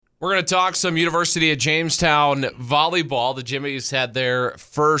We're going to talk some University of Jamestown volleyball. The Jimmies had their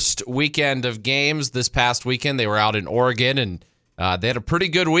first weekend of games this past weekend. They were out in Oregon, and they had a pretty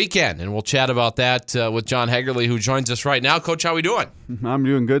good weekend. And we'll chat about that with John Hegerle, who joins us right now. Coach, how we doing? I'm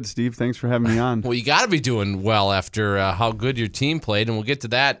doing good, Steve. Thanks for having me on. Well, you got to be doing well after how good your team played, and we'll get to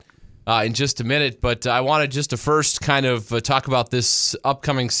that in just a minute. But I wanted just to first kind of talk about this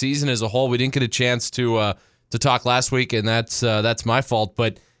upcoming season as a whole. We didn't get a chance to talk last week, and that's my fault.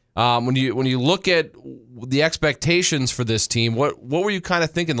 But when you look at the expectations for this team, what were you kind of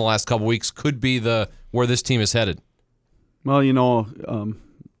thinking the last couple weeks could be where this team is headed? Well,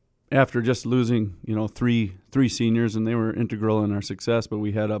 after just losing, three seniors, and they were integral in our success, but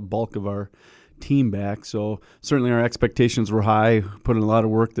we had a bulk of our team back. So certainly our expectations were high, put in a lot of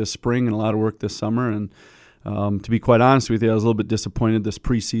work this spring and a lot of work this summer. And to be quite honest with you, I was a little bit disappointed this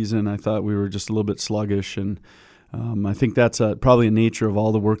preseason. I thought we were just a little bit sluggish, and I think that's probably a nature of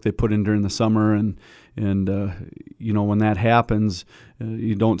all the work they put in during the summer, and when that happens,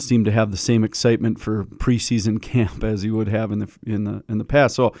 you don't seem to have the same excitement for preseason camp as you would have in the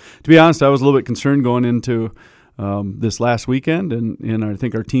past. So to be honest, I was a little bit concerned going into this last weekend, and I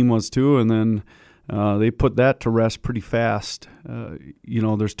think our team was too. And then they put that to rest pretty fast.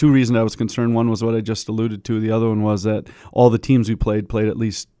 There's two reasons I was concerned. One was what I just alluded to. The other one was that all the teams we played at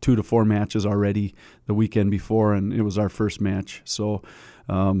least 2 to 4 matches already the weekend before, and it was our first match. So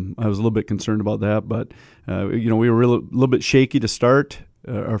I was a little bit concerned about that. But, we were a little bit shaky to start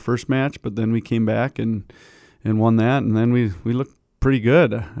our first match, but then we came back and won that, and then we looked pretty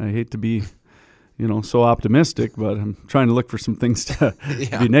good. I hate to be so optimistic, but I'm trying to look for some things to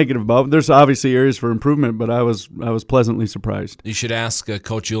be negative about. There's obviously areas for improvement, but I was pleasantly surprised. You should ask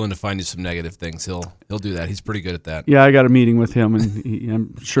Coach Ulen to find you some negative things. He'll do that. He's pretty good at that. Yeah, I got a meeting with him, and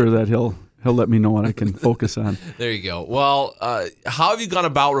I'm sure that he'll let me know what I can focus on. There you go. Well, how have you gone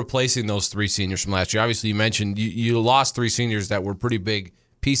about replacing those 3 seniors from last year? Obviously, you mentioned you lost 3 seniors that were pretty big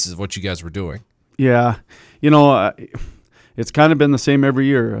pieces of what you guys were doing. Yeah, it's kind of been the same every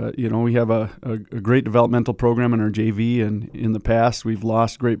year. We have a great developmental program in our JV, and in the past we've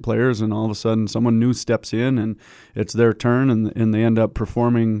lost great players, and all of a sudden someone new steps in, and it's their turn, and they end up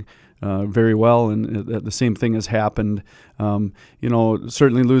performing very well, and the same thing has happened.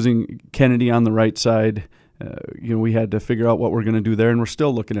 Certainly losing Kennedy on the right side, we had to figure out what we're going to do there, and we're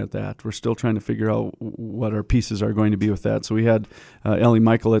still looking at that. We're still trying to figure out what our pieces are going to be with that. So we had Ellie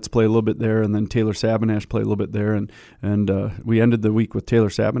Michaelitz play a little bit there, and then Taylor Sabanash play a little bit there, and we ended the week with Taylor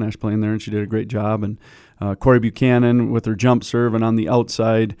Sabanash playing there, and she did a great job. And Corey Buchanan with her jump serve, and on the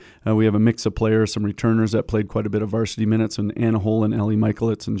outside we have a mix of players, some returners that played quite a bit of varsity minutes, and Anna Hole and Ellie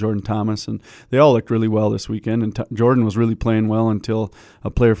Michaelitz and Jordan Thomas, and they all looked really well this weekend. And Jordan was really playing well until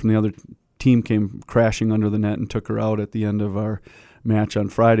a player from the other team came crashing under the net and took her out at the end of our match on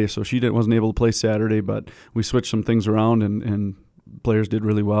Friday. So she wasn't able to play Saturday, but we switched some things around, and players did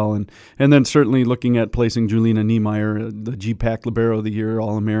really well. And then certainly looking at placing Julina Niemeyer, the GPAC Libero of the Year,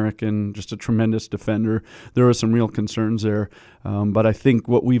 All-American, just a tremendous defender. There were some real concerns there. But I think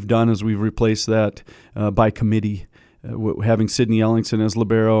what we've done is we've replaced that by committee. Having Sydney Ellingson as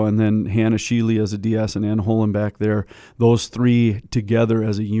libero, and then Hannah Sheely as a DS, and Ann Holen back there. Those 3 together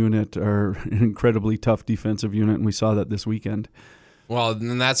as a unit are an incredibly tough defensive unit, and we saw that this weekend. Well,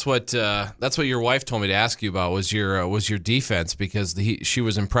 and that's what your wife told me to ask you about was your defense, because she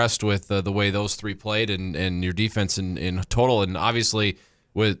was impressed with the way those 3 played and your defense in total, and obviously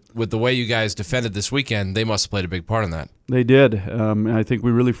with the way you guys defended this weekend, they must have played a big part in that. They did. I think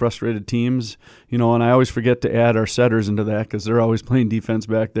we really frustrated teams, and I always forget to add our setters into that because they're always playing defense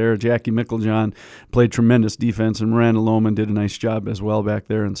back there. Jackie Micklejohn played tremendous defense, and Miranda Lohman did a nice job as well back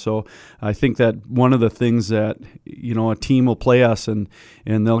there. And so I think that one of the things that, a team will play us and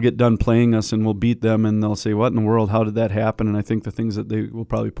they'll get done playing us and we'll beat them, and they'll say, what in the world, how did that happen? And I think the things that they will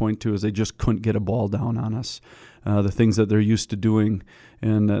probably point to is they just couldn't get a ball down on us. The things that they're used to doing.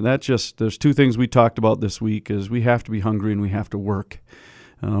 And there's 2 things we talked about this week is we have to be hungry and we have to work.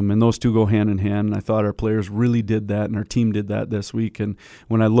 And those 2 go hand in hand. And I thought our players really did that, and our team did that this week. And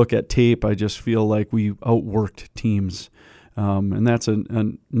when I look at tape, I just feel like we outworked teams. And that's a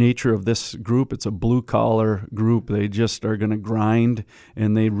nature of this group. It's a blue-collar group. They just are going to grind,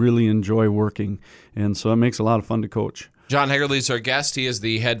 and they really enjoy working. And so it makes a lot of fun to coach. John Hegerle is our guest. He is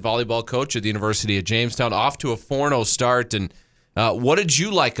the head volleyball coach at the University of Jamestown, off to a 4-0 start. And what did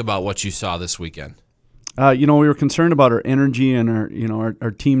you like about what you saw this weekend? We were concerned about our energy and our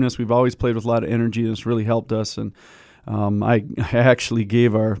teamness. We've always played with a lot of energy, and it's really helped us. And I actually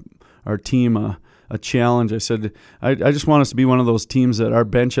gave our team a a challenge. I said, I just want us to be one of those teams that our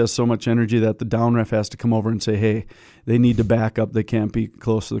bench has so much energy that the down ref has to come over and say, hey, they need to back up. They can't be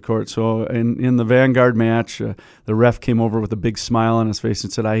close to the court. So in the Vanguard match, the ref came over with a big smile on his face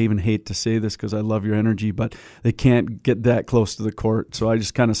and said, I even hate to say this because I love your energy, but they can't get that close to the court. So I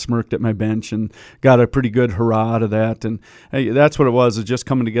just kind of smirked at my bench and got a pretty good hurrah out of that. And hey, that's what it was. It's just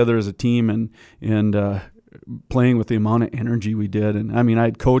coming together as a team and playing with the amount of energy we did. And I mean, I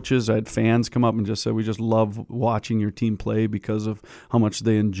had coaches, I had fans come up and just said, we just love watching your team play because of how much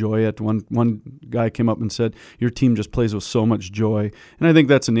they enjoy it. One guy came up and said, your team just plays with so much joy. And I think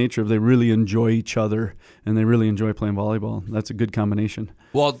that's the nature of they really enjoy each other and they really enjoy playing volleyball. That's a good combination.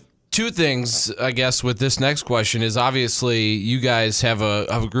 Well, two things, I guess, with this next question is obviously you guys have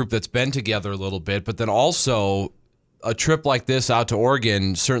a group that's been together a little bit, but then also a trip like this out to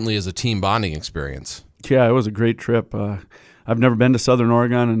Oregon certainly is a team bonding experience. Yeah, it was a great trip. I've never been to Southern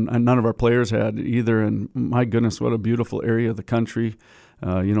Oregon, and none of our players had either. And my goodness, what a beautiful area of the country.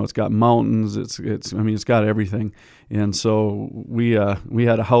 It's got mountains. It's got everything. And so we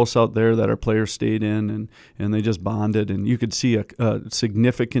had a house out there that our players stayed in, and they just bonded. And you could see a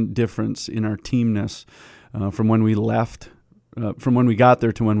significant difference in our teamness from when we left, from when we got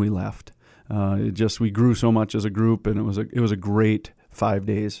there to when we left. We grew so much as a group, and it was a great 5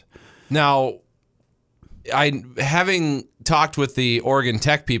 days. Now, having talked with the Oregon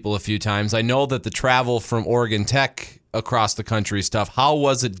Tech people a few times, I know that the travel from Oregon Tech across the country stuff, how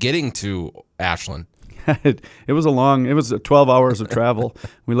was it getting to Ashland? It was 12 hours of travel.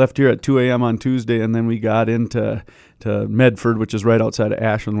 We left here at 2 a.m. on Tuesday, and then we got into Medford, which is right outside of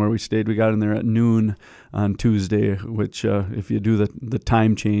Ashland where we stayed. We got in there at noon on Tuesday, which if you do the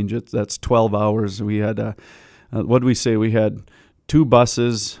time change, that's 12 hours. We had, what did we say? We had 2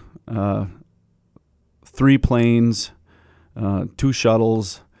 buses, 3 planes, 2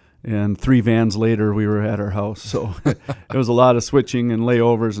 shuttles, and 3 vans later we were at our house. So it was a lot of switching and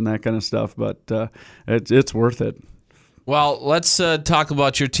layovers and that kind of stuff, but it's worth it. Well, let's talk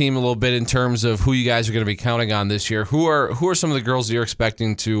about your team a little bit in terms of who you guys are going to be counting on this year. Who are some of the girls you're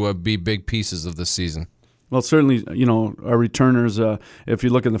expecting to be big pieces of this season? Well, certainly, our returners, if you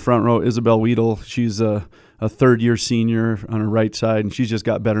look in the front row, Isabel Weedle, she's a third-year senior on her right side, and she's just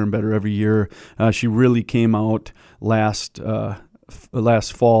got better and better every year. She really came out last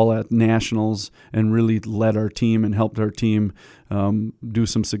fall at Nationals and really led our team and helped our team do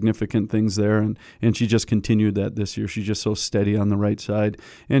some significant things there, and she just continued that this year. She's just so steady on the right side,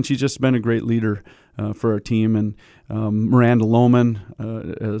 and she's just been a great leader for our team. And Miranda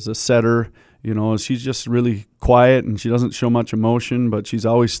Lohman as a setter, she's just really quiet and she doesn't show much emotion, but she's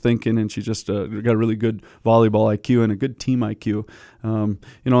always thinking, and she's just got a really good volleyball IQ and a good team IQ. And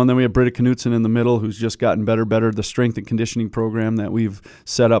then we have Britta Knutson in the middle, who's just gotten better. The strength and conditioning program that we've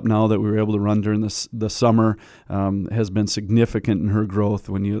set up now that we were able to run during the summer has been significant in her growth.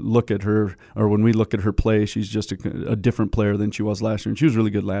 When you look at her, or when we look at her play, she's just a different player than she was last year, and she was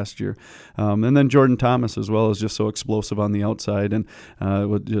really good last year. And then Jordan Thomas as well is just so explosive on the outside, and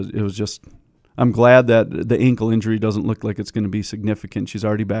it was just. I'm glad that the ankle injury doesn't look like it's going to be significant. She's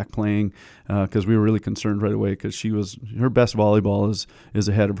already back playing because we were really concerned right away because her best volleyball is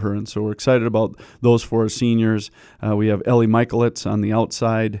ahead of her, and so we're excited about those 4 seniors. We have Ellie Michaelitz on the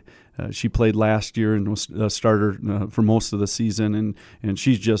outside. She played last year and was a starter for most of the season, and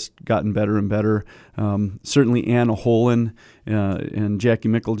she's just gotten better and better. Certainly Anna Holen and Jackie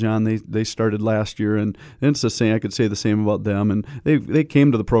Micklejohn, they started last year, and it's the same. I could say the same about them, and they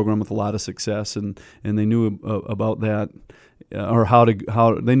came to the program with a lot of success, and they knew about that. Or how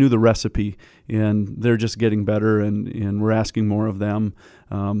they knew the recipe, and they're just getting better, and we're asking more of them.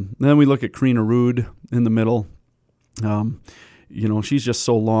 Then we look at Karina Ruud in the middle. She's just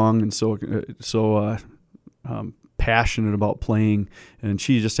so long and so passionate about playing, and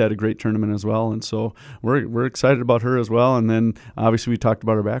she just had a great tournament as well. And so we're excited about her as well. And then obviously we talked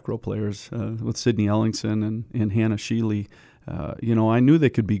about our back row players with Sydney Ellingson and Hannah Sheely. I knew they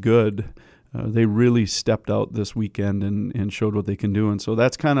could be good. They really stepped out this weekend and showed what they can do. And so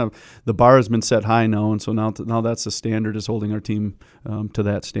that's kind of the bar has been set high now. And so now that's the standard, is holding our team to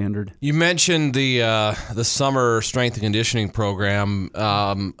that standard. You mentioned the summer strength and conditioning program.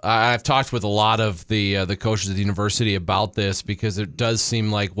 I've talked with a lot of the coaches at the university about this because it does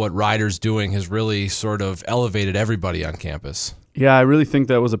seem like what Ryder's doing has really sort of elevated everybody on campus. Yeah, I really think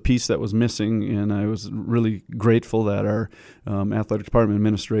that was a piece that was missing, and I was really grateful that our athletic department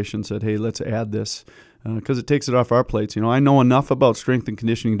administration said, hey, let's add this, because it takes it off our plates. I know enough about strength and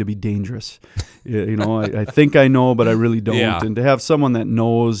conditioning to be dangerous. I think I know, but I really don't. Yeah. And to have someone that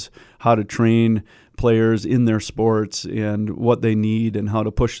knows how to train players in their sports and what they need and how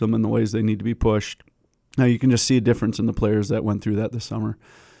to push them in the ways they need to be pushed. Now you can just see a difference in the players that went through that this summer.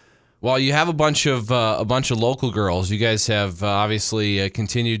 Well, you have a bunch of local girls. You guys have obviously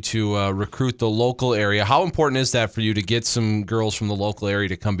continued to recruit the local area. How important is that for you to get some girls from the local area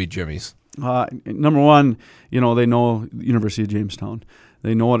to come be Jimmies? Number one, they know University of Jamestown.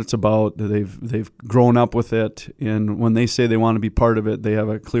 They know what it's about. They've grown up with it, and when they say they want to be part of it, they have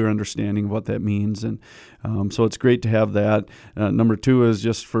a clear understanding of what that means. And so it's great to have that. Number two is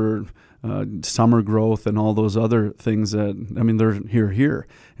just for summer growth and all those other things they're here,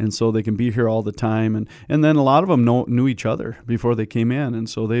 and so they can be here all the time. And then a lot of them knew each other before they came in, and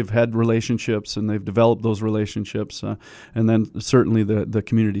so they've had relationships and they've developed those relationships. And then certainly the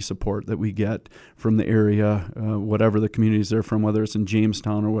community support that we get from the area, whatever the communities they're from, whether it's in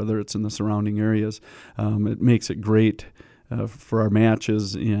Jamestown or whether it's in the surrounding areas, it makes it great for our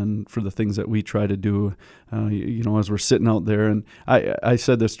matches and for the things that we try to do, as we're sitting out there. And I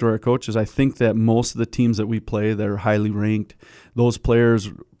said this to our coaches, I think that most of the teams that we play that are highly ranked, those players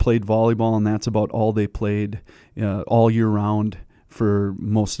played volleyball, and that's about all they played all year round for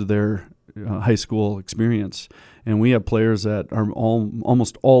most of their high school experience. And we have players that are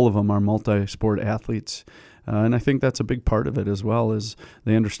almost all of them are multi-sport athletes. And I think that's a big part of it as well, is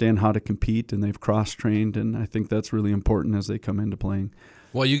they understand how to compete and they've cross-trained, and I think that's really important as they come into playing.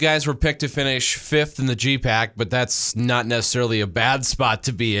 Well, you guys were picked to finish 5th in the GPAC, but that's not necessarily a bad spot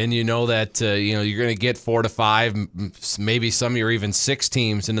to be in. You know that you're going to get 4 to 5, maybe some or even 6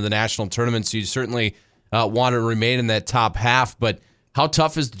 teams into the national tournament, so you certainly want to remain in that top half. But how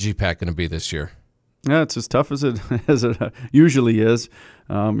tough is the GPAC going to be this year? Yeah, it's as tough as it usually is.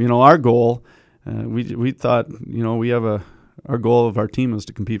 Our goal. We thought, we have our goal of our team was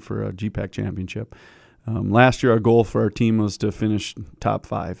to compete for a GPAC championship. Last year, our goal for our team was to finish top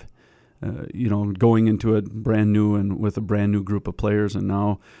 5. Going into it brand new and with a brand new group of players, and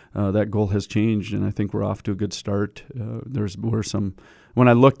now that goal has changed, and I think we're off to a good start. When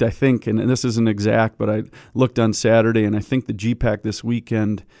I looked, I think, and this isn't exact, but I looked on Saturday, and I think the GPAC this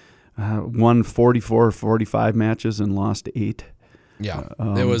weekend won 44 or 45 matches and lost 8. Yeah,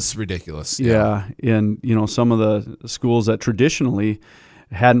 it was ridiculous. Yeah, and some of the schools that traditionally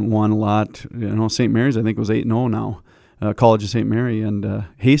hadn't won a lot, St. Mary's I think was 8-0 now, College of St. Mary, and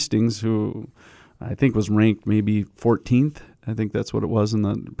Hastings, who I think was ranked maybe 14th. I think that's what it was in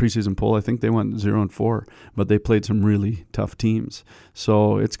the preseason poll. I think they went 0-4, but they played some really tough teams.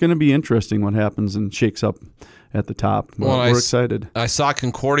 So it's going to be interesting what happens and shakes up at the top. Well, we're excited. I saw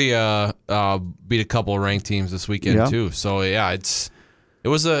Concordia beat a couple of ranked teams this weekend too. So yeah, it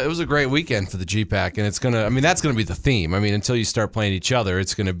was a great weekend for the GPAC, and that's gonna be the theme. Until you start playing each other,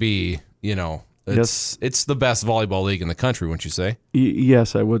 it's gonna be it's the best volleyball league in the country, wouldn't you say?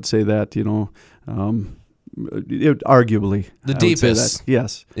 Yes, I would say that. Arguably the deepest.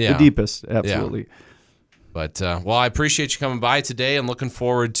 Yes, the deepest, absolutely. Yeah. But, I appreciate you coming by today and looking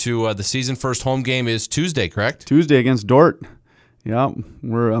forward to the season. First home game is Tuesday, correct? Tuesday against Dort. Yeah,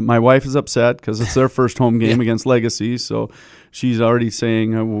 my wife is upset because it's their first home game against Legacy, so she's already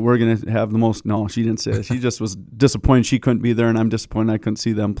saying we're going to have the most. No, she didn't say it. She just was disappointed she couldn't be there, and I'm disappointed I couldn't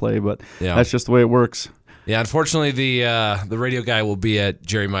see them play, but that's just the way it works. Yeah, unfortunately, the radio guy will be at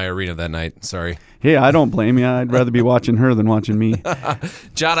Jerry Meyer Arena that night. Sorry. Hey, I don't blame you. I'd rather be watching her than watching me.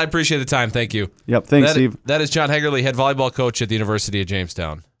 John, I appreciate the time. Thank you. Yep, thanks, Steve. That is John Hegerle, head volleyball coach at the University of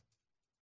Jamestown.